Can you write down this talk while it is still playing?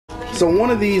So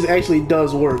one of these actually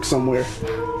does work somewhere.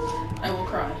 I will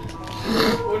cry.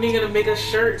 When are you gonna make us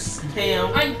shirts,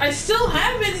 Tam? I still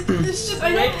have it. It's just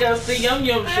I Make us the Yum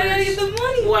Yum shirts. I gotta get the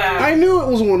money. Wow. I knew it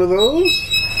was one of those.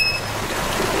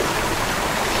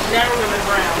 Now we're gonna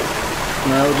drown.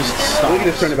 No, just stop. We can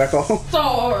just turn it back off.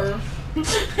 Starve.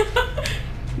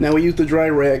 Now we use the dry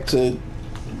rag to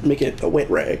make it a wet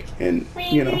rag, and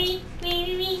you know.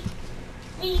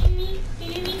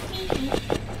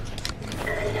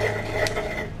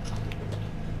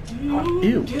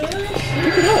 Ew. Pick it up.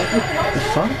 What the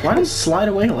fuck? Why did it slide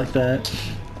away like that?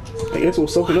 I guess we'll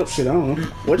soak it up shit, I don't know.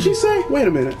 What'd she say? Wait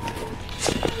a minute.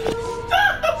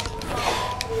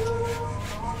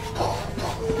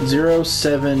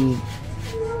 0704.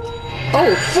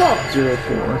 Oh fuck!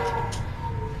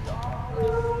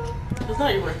 It's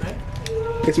not your birthday.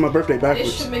 It's my birthday They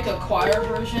backwards. should make a choir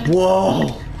version. Whoa!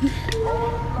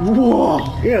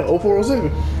 Whoa! Yeah, 0407.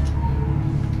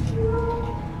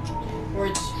 Where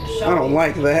it's I don't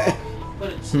like that.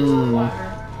 But it's choir.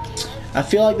 I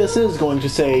feel like this is going to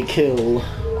say kill.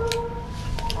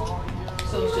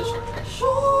 So it's just.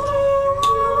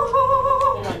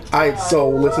 I'd so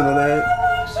listen to that.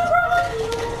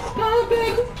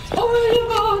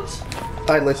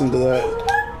 I'd listen to that.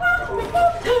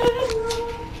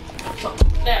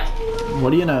 Now,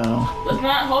 What do you know? let's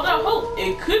not hold out hope.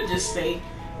 It could just say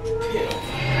pill.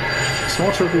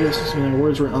 Small trophy is when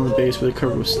words written on the base with a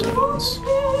cover with stones.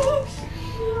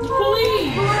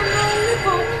 Please.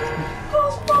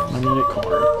 I need a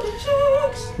card.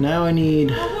 Now I need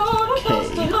K.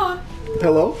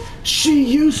 Hello? She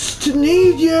used to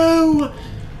need you!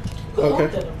 Okay.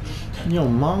 Yo,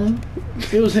 mom.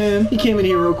 It was him. He came in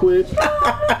here real quick.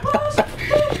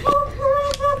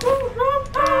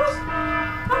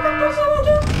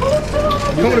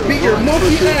 I'm gonna beat your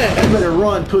monkey ass! You better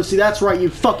run, pussy. That's right, you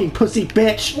fucking pussy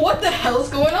bitch. What the hell is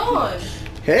going on?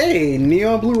 Hey,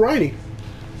 neon blue writing.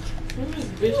 This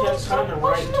bitch has time to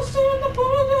write.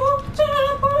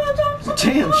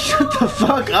 Damn, shut the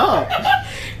fuck up.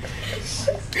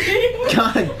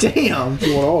 God damn.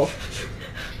 Going off.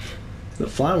 The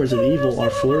flowers of evil are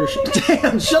flourishing.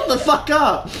 Damn, shut the fuck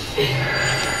up.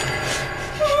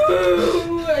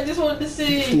 Ooh, I just wanted to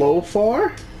see. Flow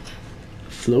far?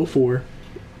 Flow 4.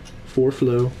 4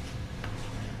 flow.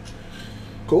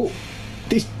 Cool.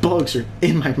 These bugs are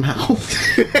in my mouth.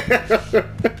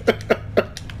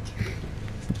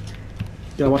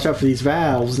 Gotta watch out for these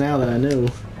valves now that I know.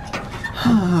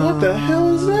 What the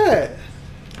hell is that?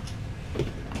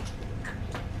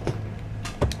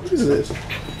 What is this?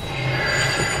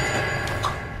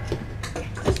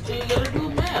 You gotta do a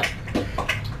map.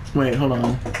 Wait, hold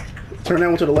on. Turn that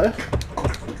one to the left?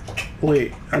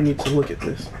 Wait, I need to look at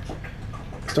this.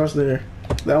 Starts there.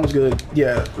 That one's good.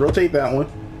 Yeah, rotate that one.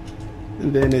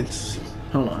 And then it's...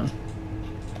 Hold on.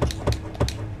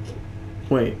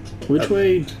 Wait, which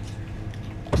way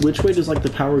does like the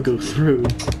power go through?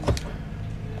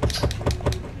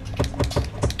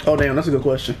 Oh damn, that's a good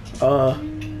question. Tonight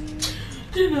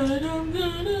I'm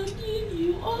gonna give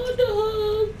you all the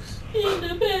hugs in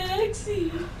the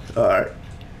backseat. Alright.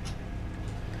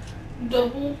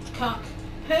 Double cock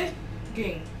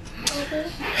pegging. Double cock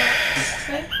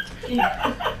pegging.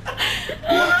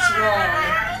 What's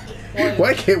wrong?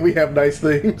 Why can't we have nice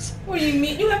things? What do you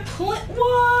mean? You have what?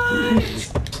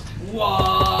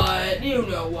 What? You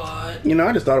know what? You know,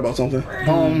 I just thought about something.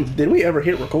 Did we ever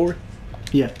hit record?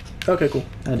 Yeah, Okay, cool.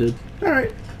 I did.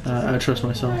 Alright. I trust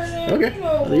myself. Okay.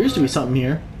 There used to be something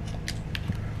here.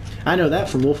 I know that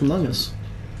from Wolf Among Us.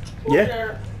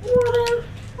 Yeah.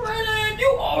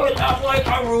 You always act like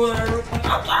a ruler.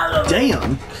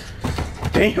 Damn.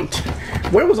 Damn.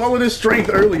 Where was all of this strength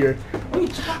earlier?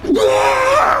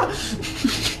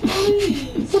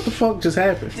 What the fuck just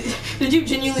happened? Did you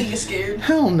genuinely get scared?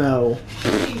 Hell no.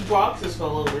 These boxes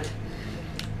fell over.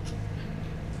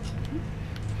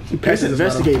 Press the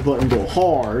investigate button, go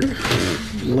hard.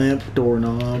 Limp,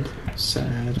 doorknob,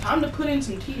 sad. Time to put in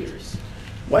some tears.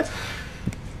 What?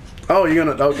 Oh, you're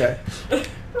gonna... Okay.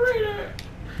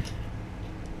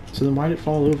 So then why did it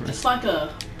fall over? It's like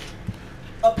a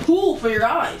pool for your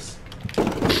eyes.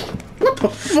 What the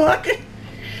fuck?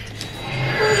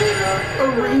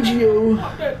 Arrangio.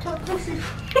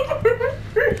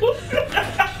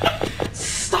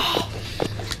 Stop.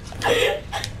 I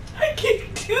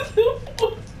can't do the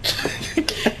voice.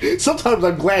 Sometimes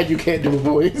I'm glad you can't do a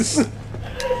voice.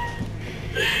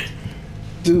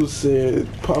 Dude said,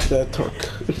 pop that torque.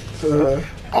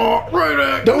 Oh, right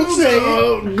there. Don't say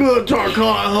it. Good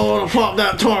Tarkon, hold on, pop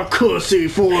that Tarkussy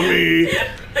for me.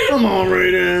 Come on,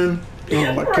 Raiden.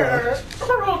 Oh my god.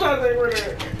 Hold on, they were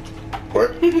there.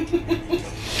 What?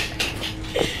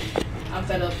 I'm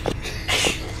fed up.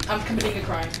 I'm committing a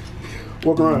crime.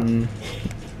 Walk around.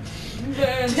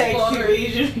 Tax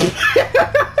evasion.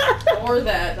 Or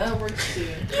that works too.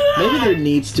 Maybe there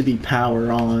needs to be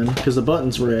power on because the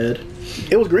button's red.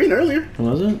 It was green earlier.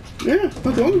 Was it? Yeah,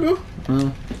 not long ago.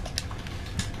 Oh.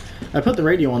 I put the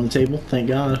radio on the table. Thank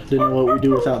God. Didn't know what we'd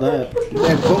do without that.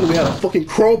 Man, if only we had a fucking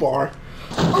crowbar.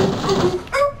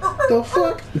 The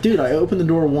fuck? Dude, I opened the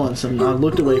door once and I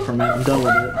looked away from it. I'm done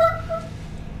with it.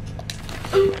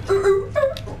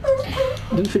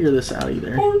 Didn't figure this out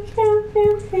either.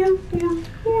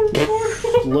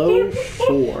 Flow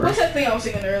 4. What's that thing I was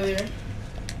singing earlier?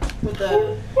 With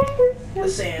the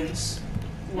sands.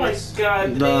 My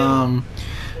God.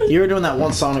 You were doing that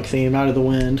one Sonic theme, Out of the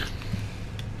Wind.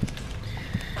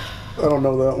 I don't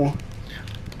know that one.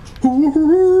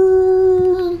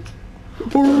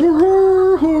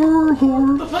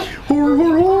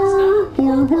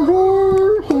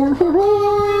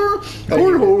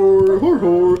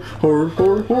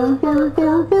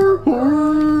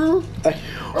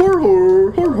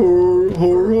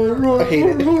 I hate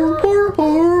it.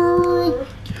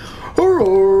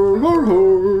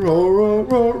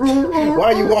 Why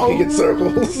are you walking in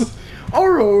circles?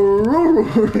 I'm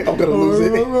gonna lose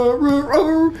it.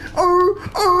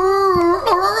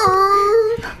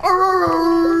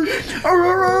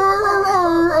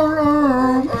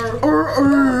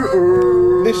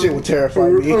 This shit would terrify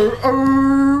me.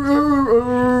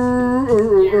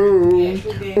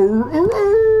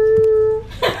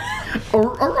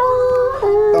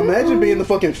 Imagine being the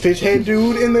fucking fish head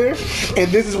dude in there,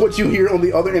 and this is what you hear on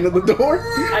the other end of the door.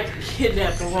 I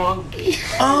kidnapped the wrong.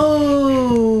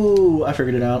 Oh, I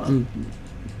figured it out.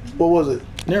 What was it?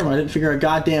 Never mind. I didn't figure a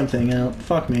goddamn thing out.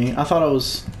 Fuck me. I thought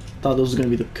this was gonna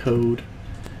be the code.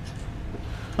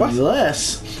 What?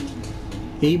 Unless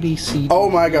A B C. Oh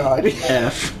my god. That's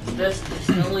F.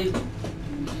 the only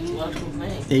logical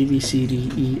thing. A B C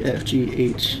D E F G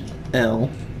H L.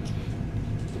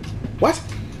 What?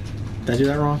 Did I do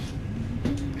that wrong?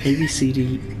 A B C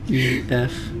D E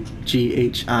F G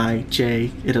H I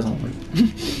J. It doesn't work.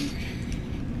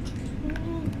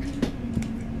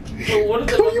 So what is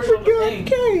the number of the thing?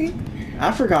 K.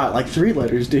 I forgot like 3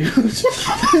 letters, dude.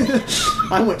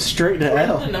 I went straight to Where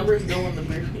do L. the numbers go in the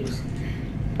briefcase?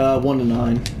 1 to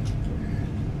 9.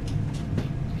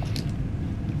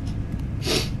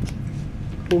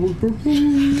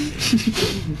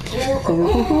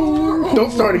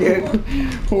 Don't start again.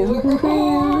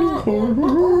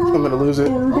 I'm gonna lose it.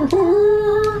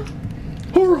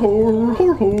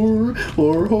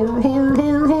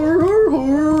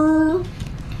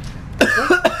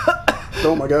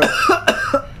 Oh my god.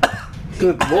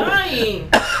 Good lord. Dying!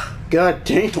 God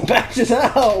damn. Patches,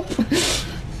 help.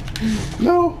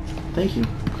 No. Thank you.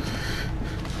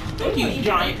 Thank you,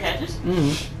 giant patches.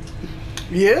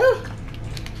 Yeah?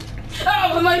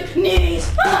 Oh, my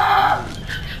knees! Ah!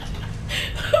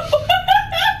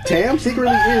 Tam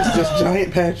secretly is just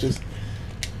giant patches.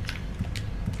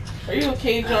 Are you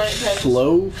okay, giant patches?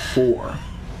 Flow 4.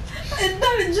 It's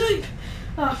not a joke.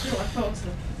 Oh, I feel my phone's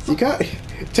up. You got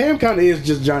Tam kinda is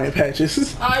just giant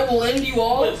patches. I will end you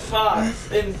all. With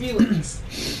thoughts and feelings.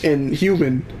 And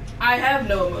human. I have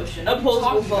no emotion.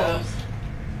 Opposable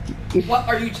What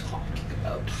are you talking thumbs.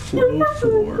 about? What are you talking about? Flow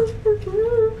 4.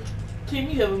 Tim,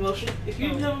 you have emotion. If you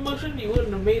didn't have emotion, you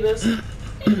wouldn't have made us.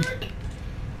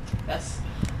 That's...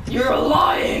 You're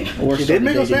lying! Or You did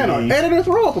make us fan art. me. Editor,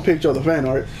 throw up a picture of the fan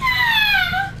art.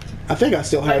 I think I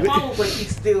still My have it. mom looks like he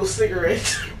steals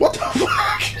cigarettes. What the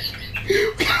fuck?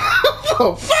 What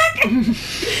the fuck?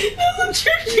 That's what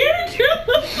your character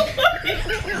looks like.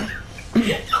 Oh,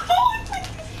 it's like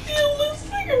he steals the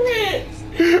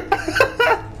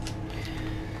cigarettes.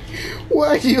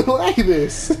 Why do you like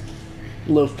this?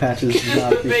 Love patches does not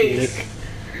The appreciate face.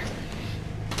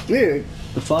 Yeah, it.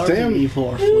 The flowers Damn. of evil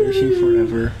are flourishing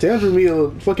forever. Tam drew me a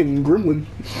fucking gremlin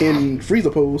in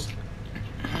Frieza pose.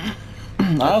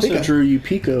 I also think I- drew you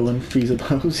Pico and Frieza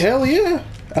pose. Hell yeah.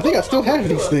 I think I still have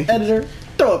these things. Editor,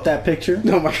 throw up that picture.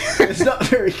 Oh my It's not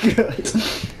very good.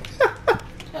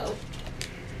 Oh.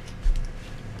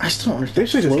 I still don't understand.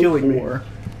 This shit is killing me.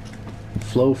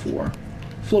 Flow 4.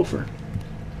 Flofer.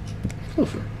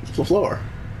 Flofer. Floor.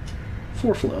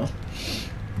 4 flow.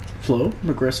 Flow,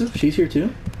 regressive. She's here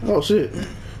too. Oh shit.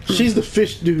 She's the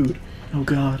fish dude. Oh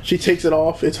god. She takes it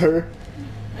off. It's her.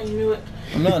 I knew it.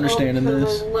 I'm not understanding Oh,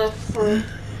 this. left for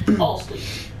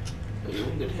Allstate. Are you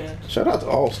in good hands? Shout out to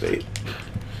Allstate.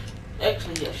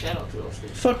 Actually, yeah, shout out to Allstate.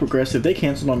 Fuck regressive. They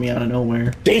canceled on me out of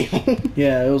nowhere. Damn.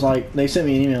 Yeah, it was like they sent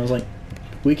me an email. It was like,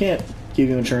 we can't give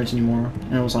you insurance anymore.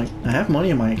 And I was like, I have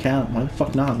money in my account. Why the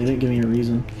fuck not? They didn't give me a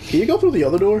reason. Can you go through the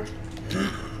other door?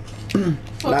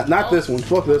 Not this one.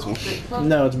 Fuck this one.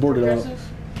 No, it's boarded up.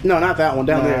 No, not that one.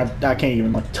 Down there. I can't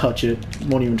even like touch it.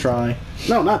 Won't even try.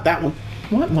 No, not that one.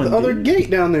 What one? The other gate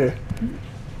down there.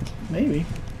 Maybe.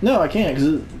 No, I can't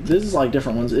because this is like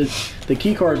different ones. The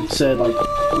key card said like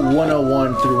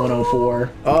 101 through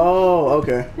 104. Oh,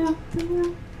 okay.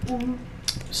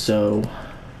 So.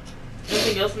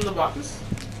 Anything else in the boxes?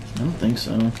 I don't think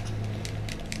so.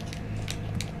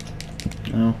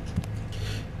 No.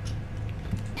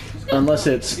 Unless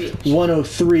it's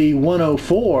 103,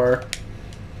 104.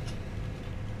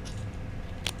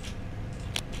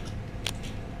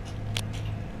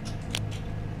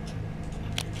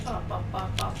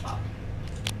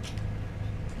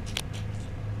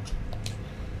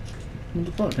 What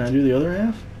the fuck? Can I do the other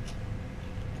half?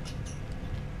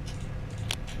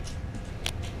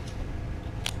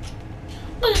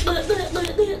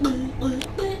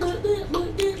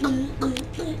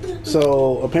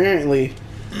 So apparently,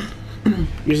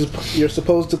 you're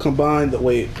supposed to combine the.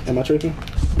 Wait, am I tripping?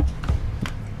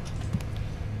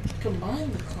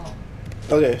 Combine the comp.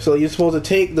 Okay, so you're supposed to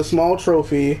take the small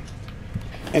trophy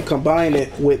and combine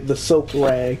it with the soaked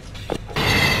rag.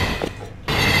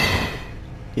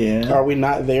 Yeah. Are we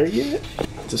not there yet?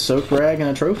 It's a soaked rag and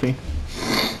a trophy.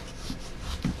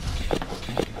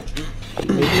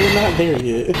 Maybe we're not there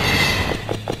yet.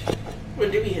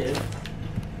 What do we have?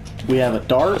 We have a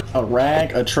dart, a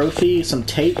rag, a trophy, some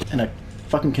tape, and a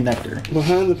fucking connector.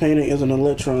 Behind the painting is an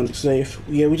electronic safe.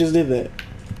 Yeah, we just did that.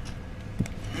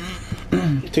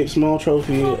 Take the small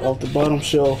trophy off the bottom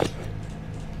shelf.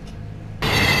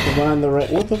 Combine the rag.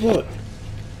 What the fuck?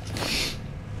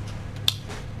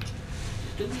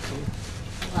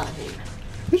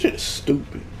 This shit is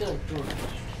stupid.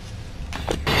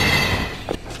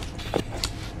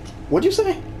 What'd you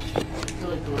say?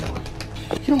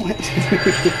 You don't have to.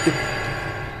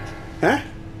 Huh?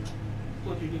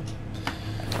 What'd you do?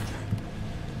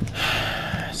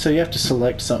 So you have to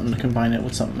select something to combine it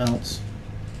with something else.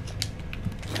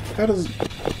 How does...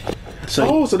 So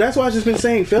Oh, so that's why I've just been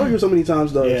saying failure so many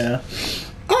times, though. yeah.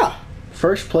 Ah!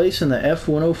 First place in the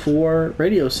F104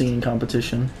 radio singing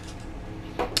competition.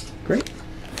 Great.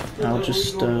 I'll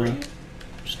just do.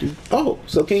 Oh,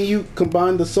 so can you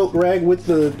combine the soap rag with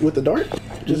the dart?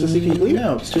 Just to see if you clean it?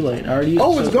 No, it's too late. I already used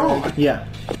Oh, the it's soap gone. rag. Yeah.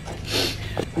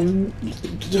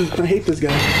 I hate this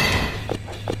guy.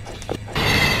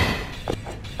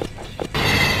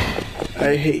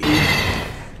 I hate you.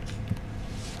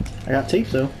 I got tape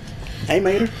though. Hey,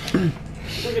 Mater.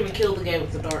 We're gonna kill the game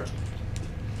with the dart.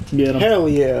 Get 'em. Hell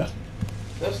yeah.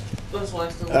 That's why I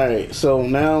still. Alright, so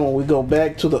now we go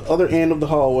back to the other end of the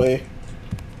hallway.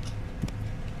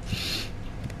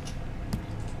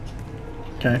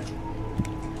 Okay.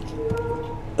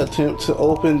 Attempt to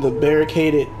open the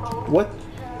barricaded... What?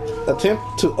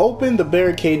 Attempt to open the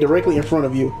barricade directly in front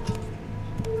of you.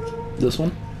 This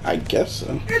one. I guess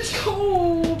so. It's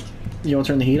cold. You want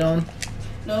to turn the heat on?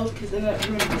 No, because in that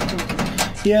room it's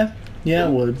cold. Yeah. Yeah,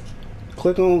 it would.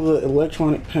 Click on the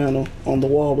electronic panel on the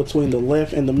wall between the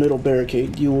left and the middle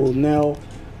barricade. You will now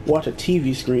watch a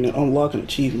TV screen and unlock an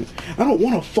achievement. I don't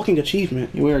want a fucking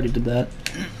achievement. We already did that.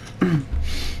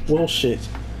 Well, shit.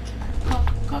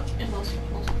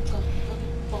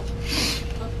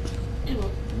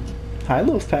 Hi,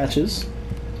 Loaf Patches.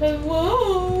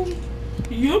 Hello.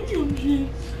 Yum yum shit.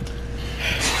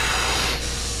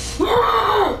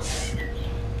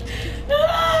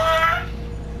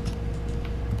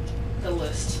 The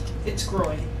list. It's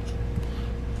growing.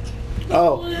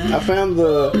 Oh, I found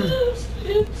the...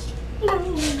 It's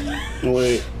growing.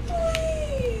 Wait.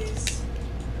 Please.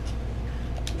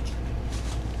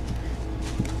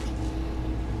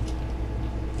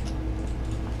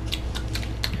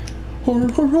 Horror,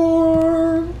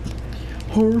 horror.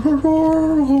 Horror,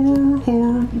 horror, horror,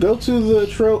 horror. Go to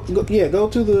the go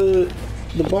to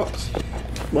the box.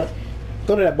 What?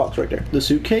 Go to that box right there. The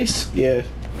suitcase? Yeah.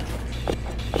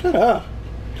 Shut up.